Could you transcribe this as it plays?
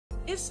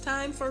It's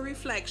time for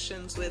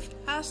Reflections with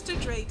Pastor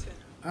Drayton.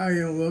 Hi,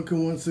 and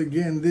welcome once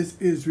again. This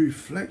is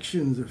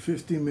Reflections, a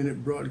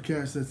 15-minute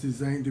broadcast that's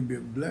designed to be a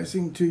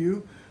blessing to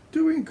you,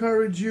 to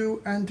encourage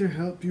you, and to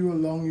help you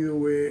along your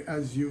way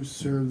as you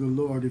serve the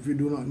Lord. If you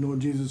do not know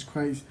Jesus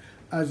Christ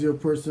as your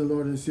personal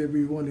Lord and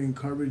Savior, we want to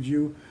encourage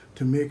you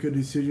to make a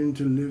decision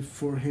to live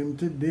for Him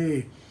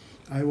today.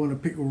 I want to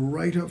pick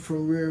right up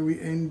from where we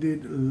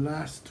ended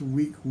last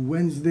week,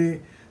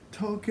 Wednesday,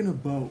 talking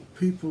about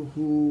people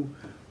who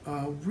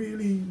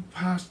really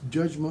pass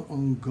judgment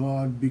on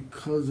God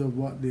because of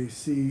what they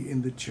see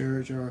in the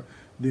church or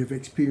they've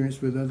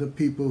experienced with other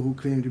people who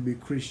claim to be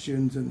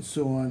Christians and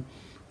so on.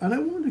 And I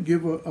want to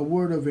give a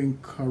word of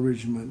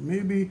encouragement,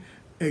 maybe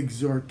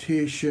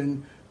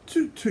exhortation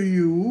to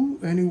you,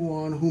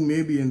 anyone who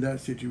may be in that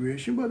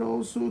situation, but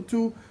also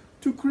to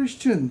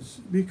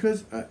Christians,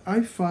 because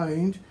I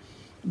find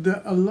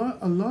that a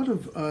lot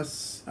of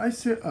us, I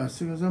say us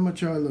because I'm a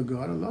child of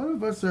God, a lot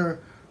of us are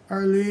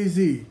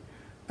lazy.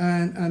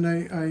 And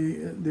I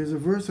there's a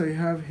verse I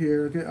have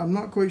here. Okay, I'm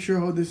not quite sure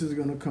how this is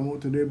going to come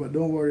out today, but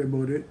don't worry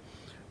about it.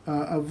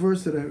 A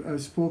verse that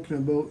I've spoken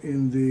about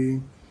in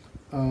the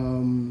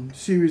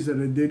series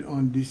that I did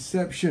on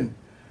deception,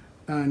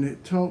 and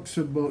it talks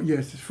about,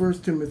 yes, it's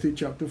 1 Timothy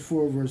chapter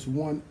 4, verse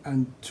 1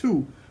 and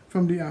 2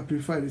 from the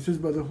Amplified. It says,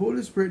 "But the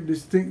Holy Spirit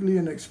distinctly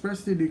and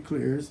expressly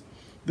declares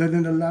that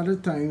in the latter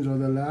times or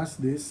the last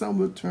days, some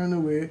will turn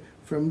away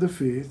from the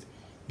faith,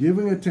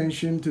 giving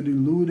attention to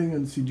deluding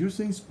and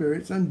seducing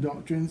spirits and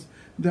doctrines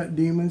that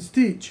demons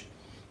teach,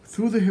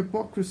 through the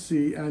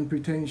hypocrisy and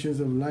pretensions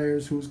of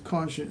liars whose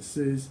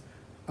consciences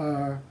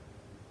are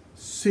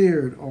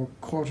seared or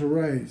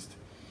cauterized."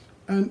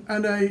 And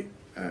I,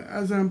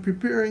 as I'm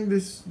preparing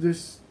this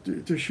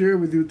to share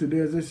with you today,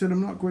 as I said,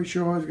 I'm not quite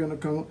sure how it's going to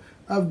come out.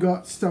 I've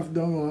got stuff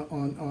down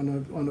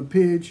on a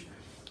page,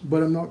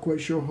 but I'm not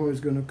quite sure how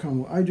it's going to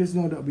come out. I just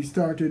know that we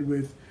started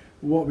with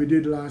what we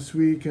did last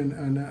week,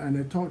 and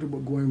I talked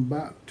about going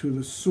back to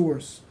the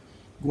source.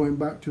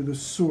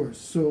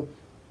 So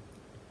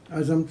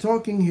as I'm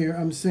talking here,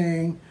 I'm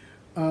saying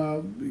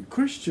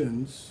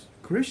Christians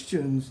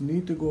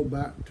need to go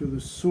back to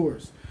the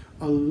source.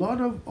 A lot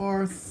of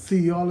our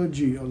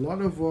theology, a lot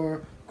of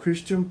our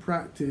Christian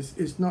practice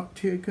is not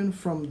taken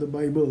from the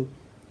Bible.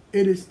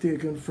 It is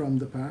taken from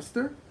the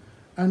pastor,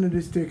 and it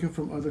is taken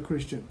from other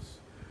Christians.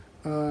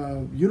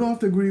 You don't have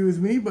to agree with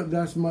me, but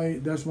that's my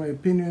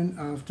opinion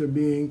after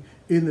being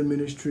in the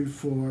ministry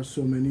for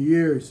so many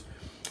years.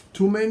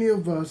 Too many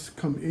of us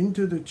come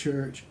into the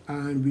church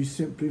and we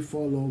simply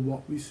follow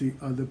what we see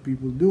other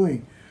people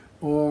doing,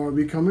 or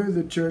we come into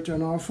the church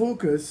and our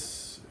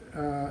focus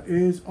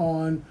is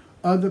on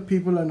other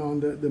people and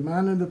on the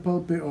man in the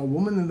pulpit or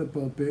woman in the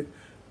pulpit,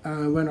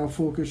 when our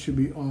focus should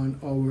be on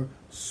our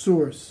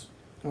source,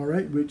 all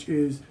right, which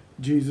is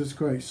Jesus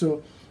Christ.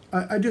 So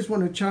I just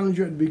want to challenge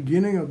you at the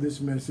beginning of this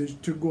message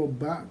to go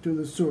back to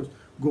the source,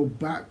 go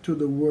back to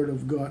the Word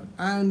of God,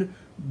 and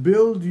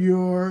build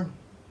your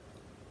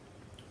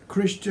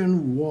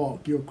Christian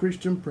walk, your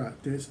Christian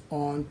practice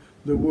on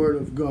the Word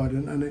of God.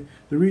 And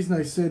the reason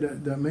I say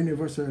that many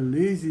of us are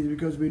lazy is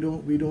because we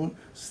don't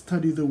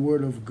study the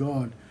Word of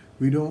God.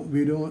 We don't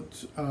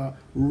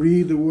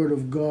read the Word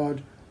of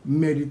God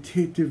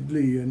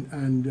meditatively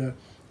and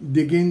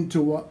dig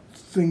into what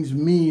things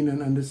mean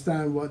and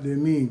understand what they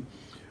mean.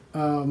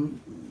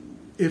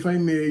 If I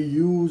may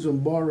use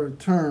and borrow a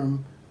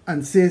term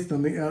and say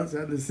something else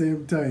at the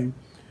same time,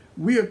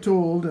 we are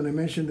told, and I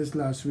mentioned this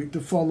last week, to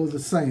follow the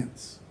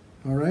science.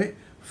 All right?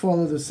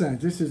 Follow the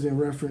science. This is in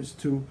reference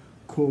to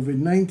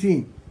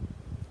COVID-19.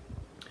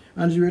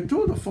 And as we are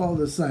told to follow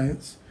the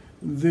science,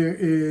 there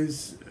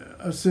is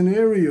a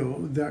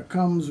scenario that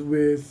comes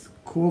with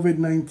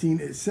COVID-19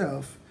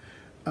 itself,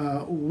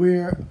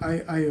 where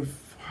I have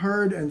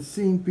heard and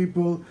seen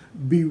people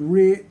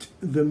berate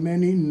the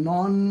many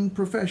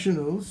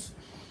non-professionals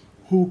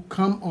who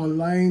come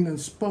online and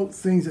spout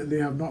things that they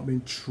have not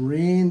been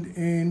trained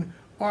in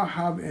or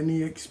have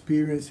any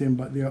experience in,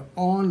 but they are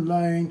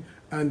online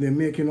and they're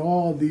making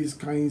all these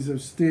kinds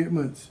of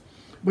statements.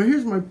 But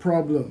here's my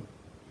problem.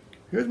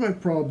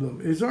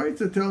 It's all right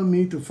to tell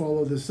me to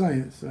follow the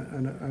science,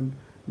 and I'm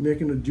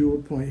making a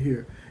dual point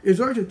here.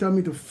 It's all right to tell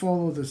me to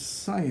follow the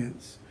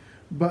science,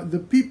 but the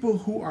people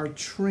who are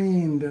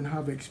trained and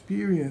have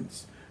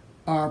experience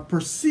are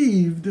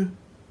perceived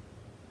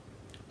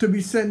to be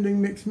sending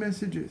mixed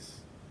messages.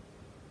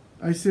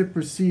 I say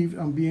perceived,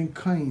 I'm being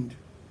kind.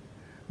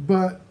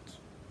 But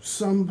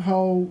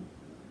somehow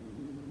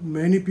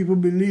many people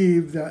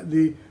believe that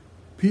the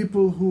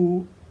people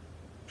who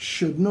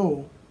should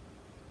know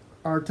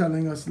are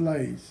telling us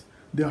lies.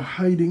 They're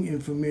hiding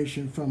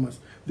information from us.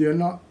 They're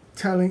not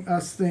telling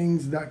us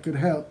things that could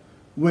help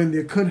when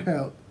they could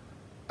help.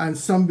 And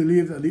some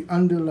believe that the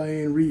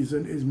underlying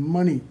reason is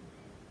money.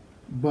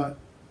 But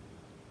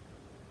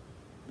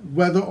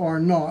whether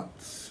or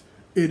not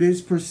it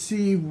is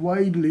perceived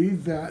widely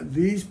that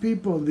these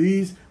people,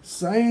 these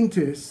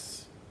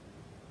scientists,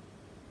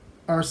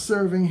 are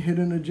serving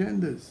hidden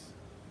agendas.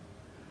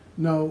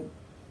 Now,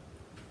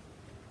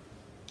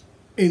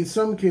 in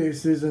some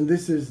cases, and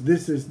this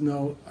is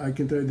now, I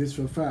can tell you this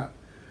for a fact,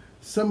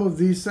 some of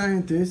these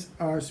scientists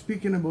are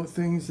speaking about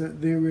things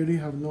that they really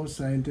have no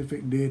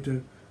scientific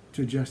data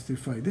to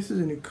justify. This is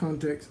in the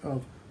context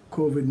of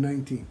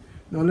COVID-19.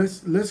 Now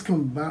let's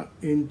come back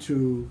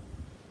into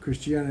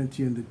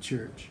Christianity and the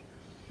church.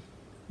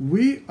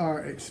 We are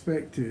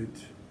expected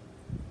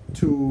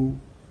to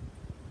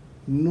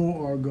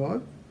know our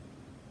God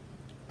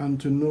and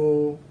to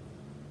know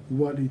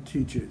what he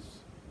teaches,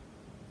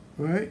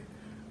 right?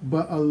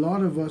 But a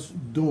lot of us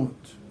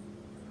don't.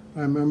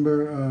 I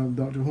remember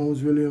Dr.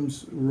 Holmes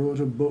Williams wrote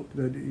a book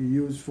that he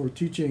used for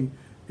teaching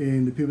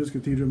in the People's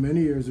Cathedral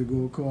many years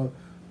ago called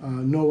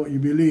Know What You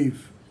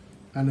Believe.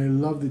 And I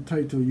love the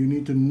title, You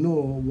Need to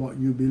Know What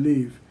You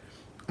Believe.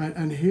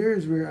 And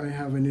here's where I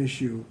have an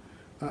issue.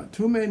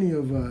 Too many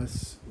of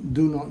us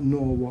do not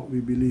know what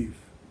we believe,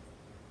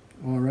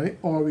 all right?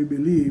 Or we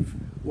believe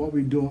what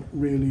we don't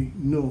really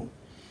know.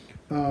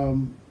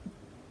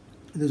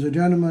 There's a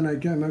gentleman, I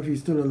can't remember if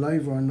he's still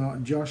alive or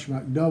not, Josh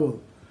McDowell.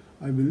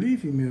 I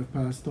believe he may have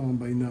passed on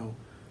by now.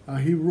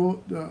 He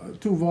wrote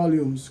 2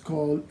 volumes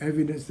called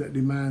Evidence That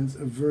Demands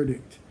a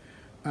Verdict.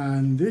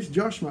 And this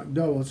Josh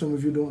McDowell, some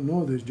of you don't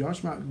know this,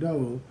 Josh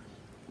McDowell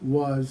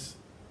was,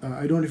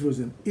 I don't know if he was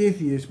an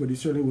atheist, but he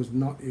certainly was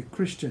not a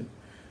Christian.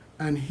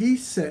 And he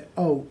set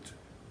out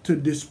to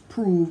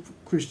disprove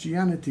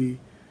Christianity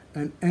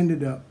and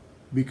ended up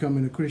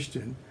becoming a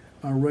Christian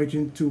and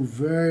writing 2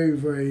 very,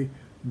 very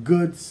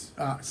good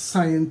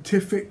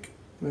scientific,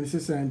 when I say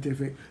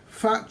scientific,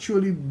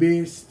 factually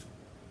based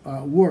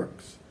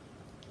works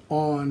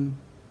on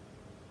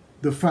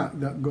the fact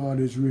that God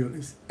is real.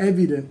 It's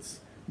evidence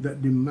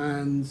that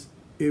demands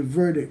a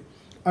verdict.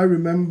 I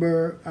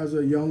remember as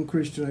a young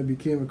Christian, I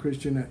became a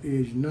Christian at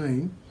age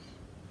 9,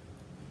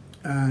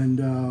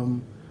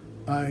 and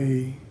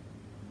I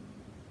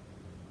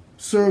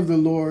served the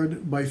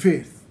Lord by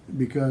faith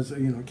because,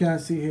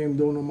 can't see him,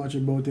 don't know much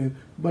about him,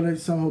 but I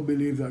somehow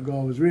believe that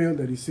God was real,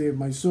 that he saved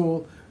my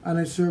soul, and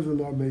I served the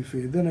Lord by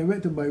faith. Then I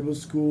went to Bible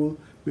school,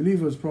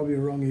 believe it was probably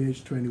around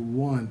age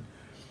 21.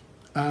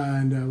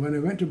 And when I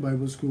went to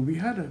Bible school, we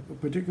had a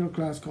particular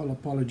class called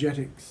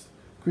apologetics,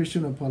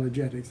 Christian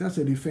apologetics. That's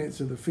a defense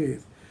of the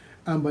faith.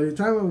 And by the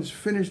time I was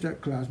finished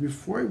that class,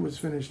 before I was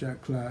finished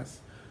that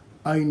class,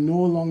 I no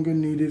longer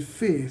needed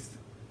faith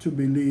to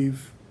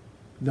believe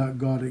that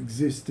God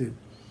existed.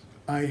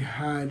 I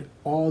had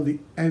all the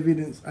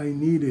evidence I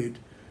needed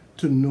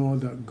to know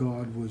that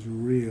God was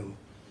real.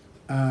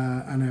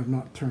 And I have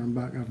not turned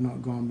back. I've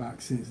not gone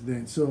back since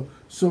then. So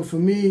for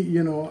me,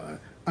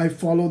 I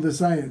follow the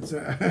science.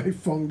 I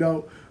found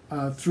out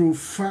through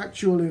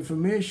factual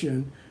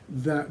information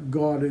that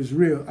God is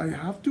real. I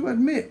have to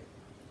admit,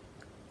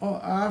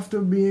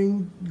 after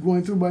going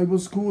through Bible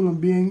school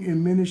and being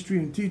in ministry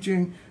and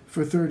teaching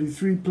for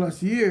 33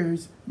 plus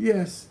years,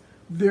 yes,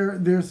 there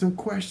are some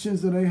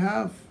questions that I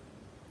have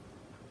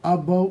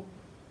about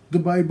the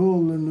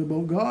Bible and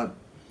about God.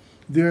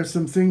 There are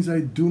some things I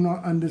do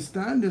not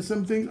understand. There's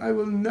some things I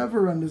will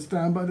never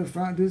understand. But the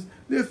fact is,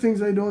 there are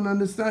things I don't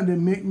understand. They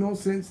make no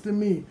sense to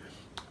me.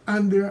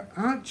 And there are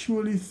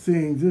actually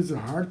things, this is a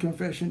hard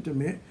confession to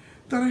make,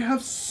 that I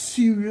have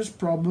serious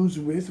problems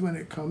with when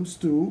it comes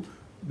to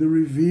the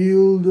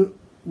revealed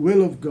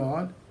will of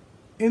God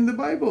in the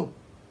Bible.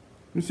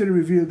 We say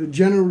the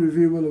general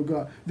revealed will of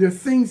God. There are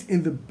things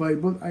in the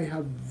Bible I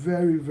have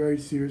very, very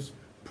serious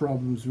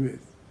problems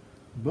with.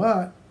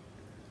 But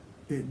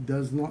it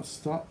does not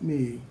stop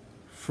me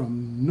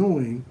from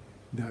knowing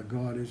that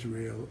God is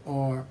real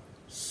or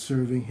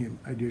serving him.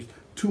 There's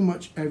too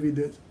much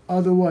evidence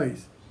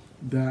otherwise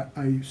that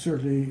I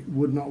certainly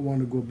would not want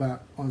to go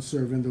back on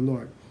serving the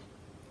Lord.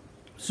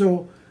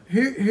 So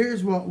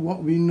here's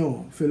what we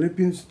know.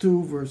 Philippians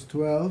 2 verse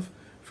 12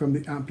 from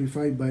the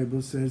Amplified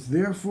Bible says,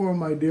 "Therefore,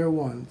 my dear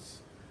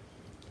ones,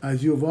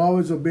 as you have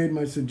always obeyed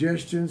my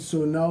suggestions,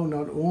 so now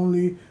not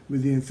only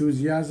with the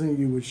enthusiasm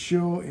you would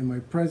show in my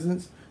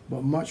presence,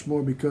 but much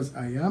more because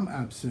I am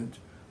absent,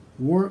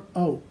 work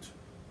out,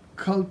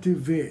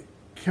 cultivate,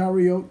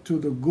 carry out to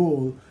the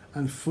goal,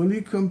 and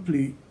fully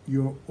complete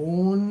your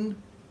own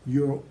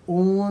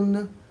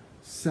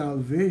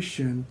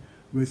salvation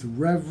with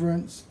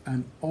reverence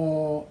and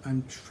awe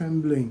and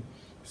trembling,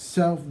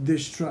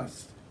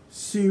 self-distrust,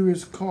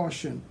 serious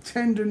caution,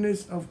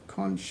 tenderness of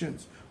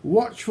conscience,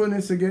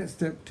 watchfulness against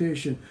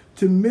temptation,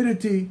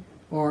 timidly,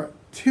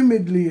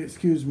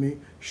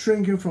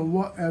 shrinking from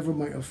whatever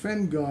might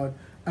offend God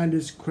and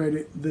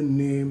discredit the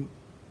name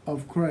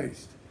of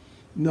Christ."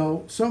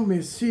 Now, some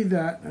may see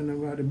that, and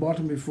I'm at the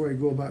bottom before I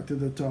go back to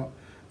the top,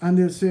 and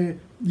they'll say,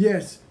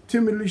 yes,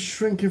 timidly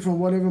shrinking from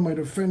whatever might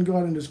offend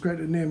God and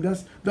discredit the name.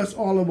 That's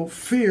all about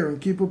fear and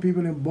keeping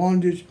people in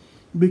bondage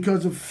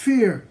because of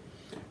fear.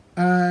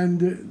 And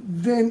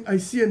then I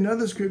see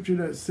another scripture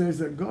that says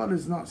that God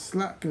is not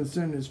slack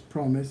concerning his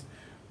promise,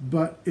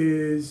 but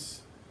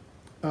is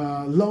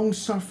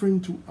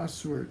long-suffering to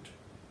usward,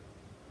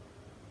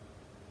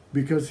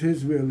 because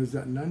his will is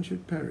that none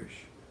should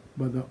perish,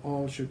 but that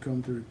all should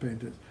come to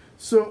repentance.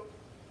 So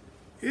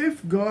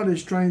if God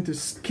is trying to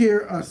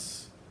scare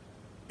us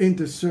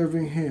into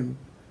serving him,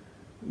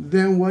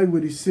 then why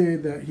would he say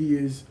that he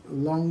is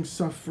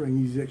long-suffering?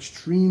 He's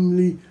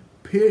extremely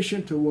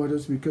patient toward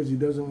us because he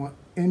doesn't want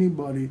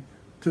anybody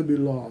to be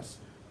lost,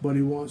 but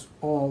he wants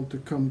all to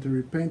come to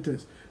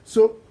repentance.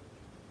 So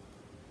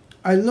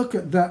I look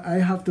at that, I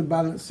have to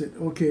balance it,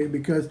 okay,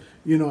 because,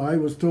 you know, I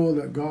was told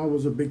that God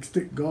was a big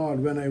stick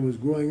God when I was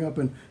growing up,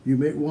 and you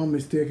make one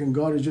mistake and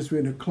God is just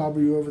ready to clobber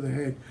you over the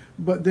head.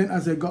 But then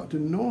as I got to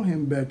know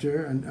him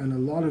better, and a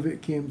lot of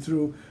it came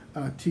through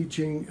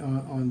teaching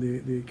on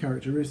the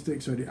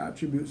characteristics or the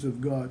attributes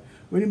of God,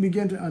 when you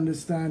begin to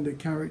understand the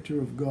character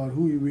of God,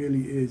 who he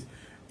really is,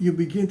 you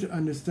begin to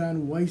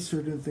understand why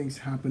certain things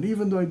happen.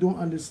 Even though I don't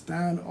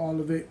understand all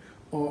of it,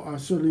 or I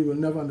certainly will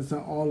never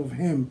understand all of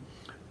him,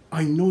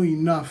 I know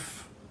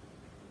enough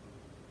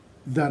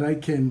that I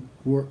can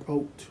work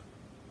out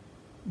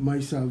my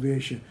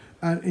salvation.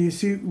 And you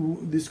see,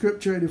 the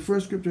scripture, the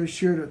first scripture I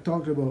shared, that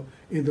talked about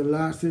in the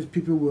last days,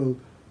 people will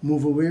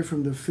move away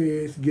from the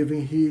faith,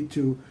 giving heed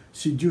to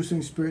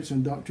seducing spirits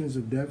and doctrines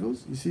of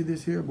devils. You see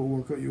this here about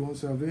work out your own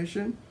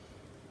salvation?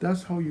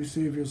 That's how you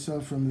save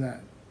yourself from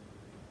that.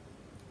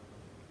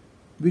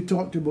 We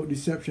talked about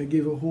deception. I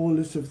gave a whole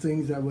list of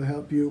things that will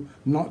help you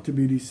not to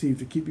be deceived,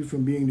 to keep you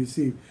from being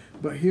deceived.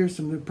 But here's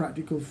something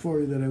practical for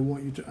you that I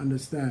want you to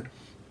understand.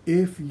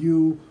 If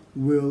you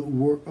will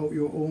work out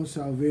your own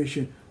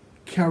salvation,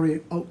 carry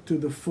it out to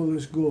the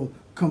fullest goal,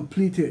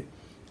 complete it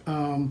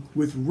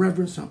with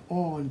reverence and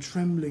awe and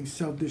trembling,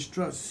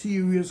 self-distrust,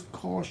 serious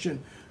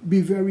caution. Be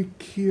very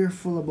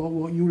careful about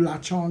what you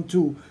latch on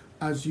to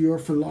as your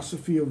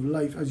philosophy of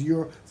life, as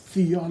your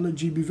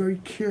theology. Be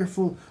very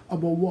careful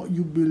about what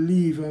you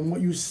believe and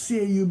what you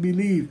say you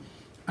believe.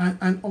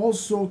 And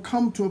also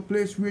come to a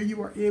place where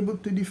you are able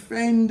to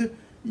defend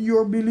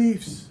your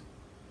beliefs.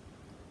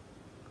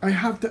 I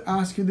have to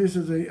ask you this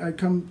as I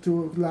come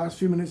to the last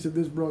few minutes of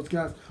this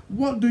broadcast.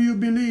 What do you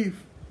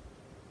believe?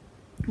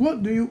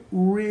 What do you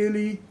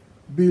really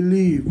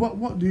believe?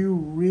 What do you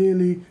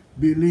really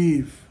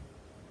believe?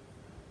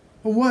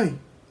 And why?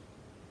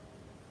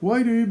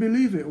 Why do you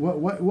believe it?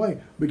 Why?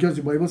 Because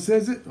the Bible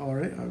says it? All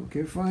right,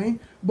 okay, fine.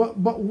 But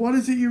what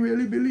is it you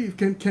really believe?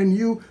 Can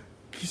you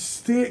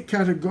state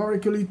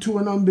categorically to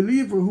an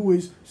unbeliever who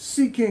is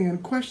seeking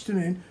and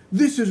questioning,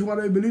 this is what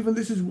I believe and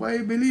this is why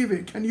I believe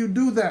it? Can you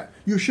do that?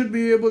 You should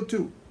be able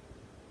to.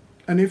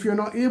 And if you're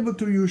not able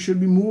to, you should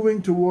be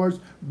moving towards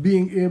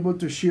being able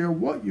to share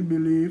what you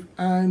believe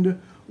and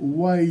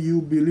why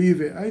you believe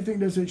it. I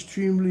think that's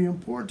extremely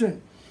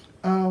important.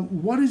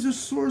 What is the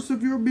source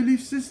of your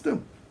belief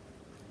system?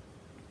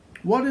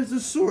 What is the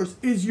source?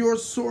 Is your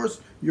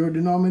source your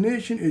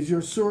denomination? Is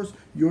your source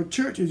your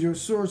church? Is your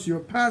source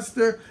your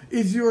pastor?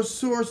 Is your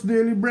source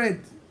daily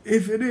bread?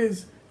 If it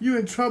is, you're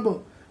in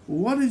trouble.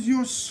 What is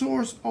your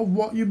source of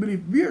what you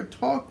believe? We are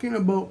talking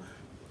about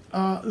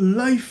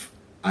life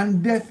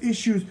and death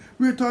issues.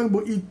 We're talking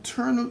about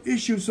eternal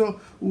issues. So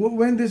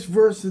when this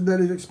verse that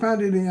is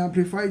expanded in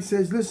Amplified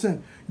says,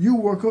 listen, you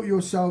work out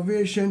your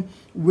salvation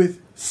with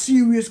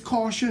serious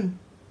caution,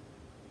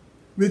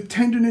 with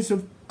tenderness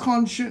of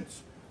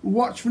conscience,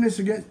 watchfulness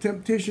against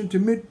temptation,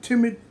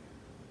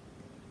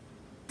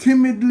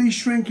 timidly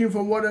shrinking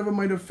from whatever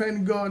might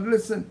offend God.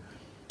 Listen,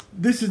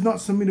 this is not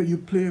something that you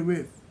play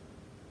with.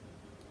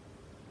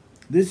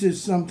 This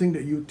is something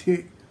that you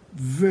take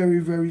very,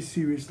 very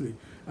seriously.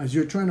 As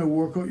you're trying to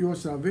work out your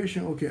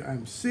salvation, okay,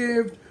 I'm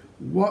saved.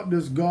 What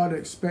does God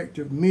expect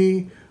of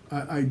me?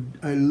 I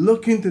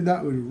look into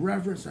that with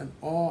reverence and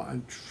awe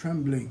and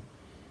trembling.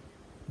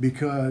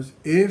 Because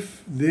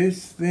if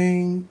this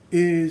thing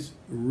is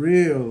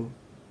real,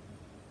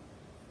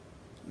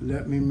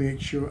 let me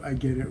make sure I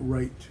get it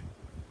right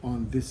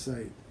on this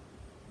side,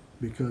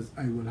 because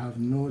I will have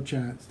no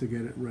chance to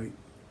get it right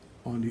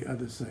on the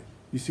other side.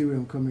 You see where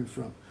I'm coming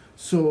from?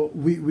 So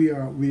we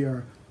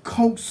are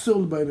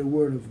counseled by the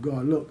word of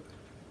God. Look,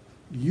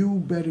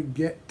 you better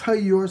tie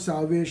your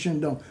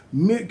salvation down.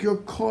 Make your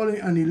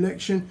calling and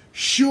election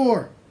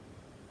sure.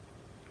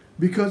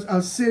 Because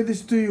I'll say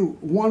this to you,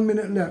 1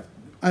 minute left.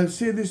 I'll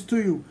say this to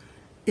you.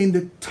 In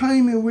the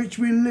time in which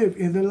we live,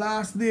 in the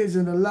last days,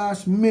 in the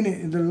last minute,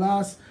 in the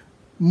last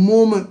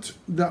moment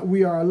that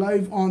we are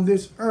alive on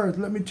this earth,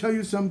 let me tell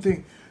you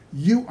something.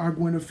 You are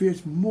going to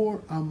face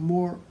more and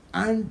more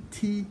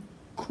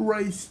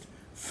anti-Christ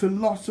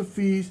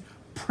philosophies,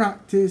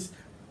 practice,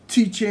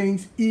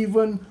 teachings,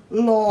 even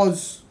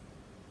laws.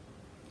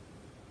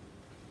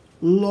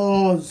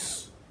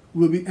 Laws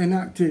will be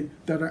enacted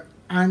that are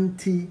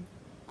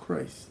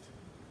anti-Christ.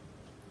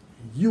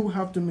 You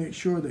have to make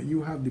sure that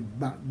you have the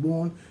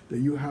backbone, that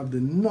you have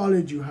the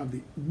knowledge, you have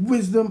the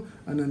wisdom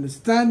and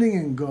understanding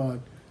in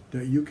God,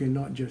 that you can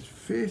not just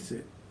face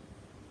it,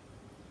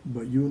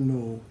 but you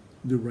know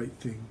the right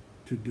thing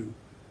to do.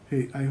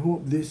 Hey, I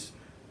hope this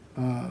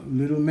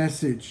little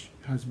message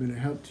has been a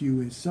help to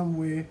you in some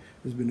way,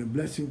 has been a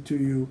blessing to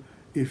you.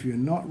 If you're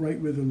not right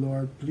with the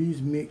Lord,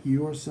 please make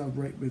yourself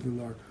right with the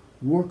Lord.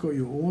 Work out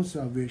your own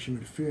salvation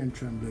with fear and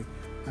trembling,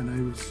 and I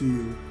will see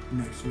you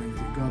next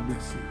Wednesday. God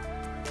bless you.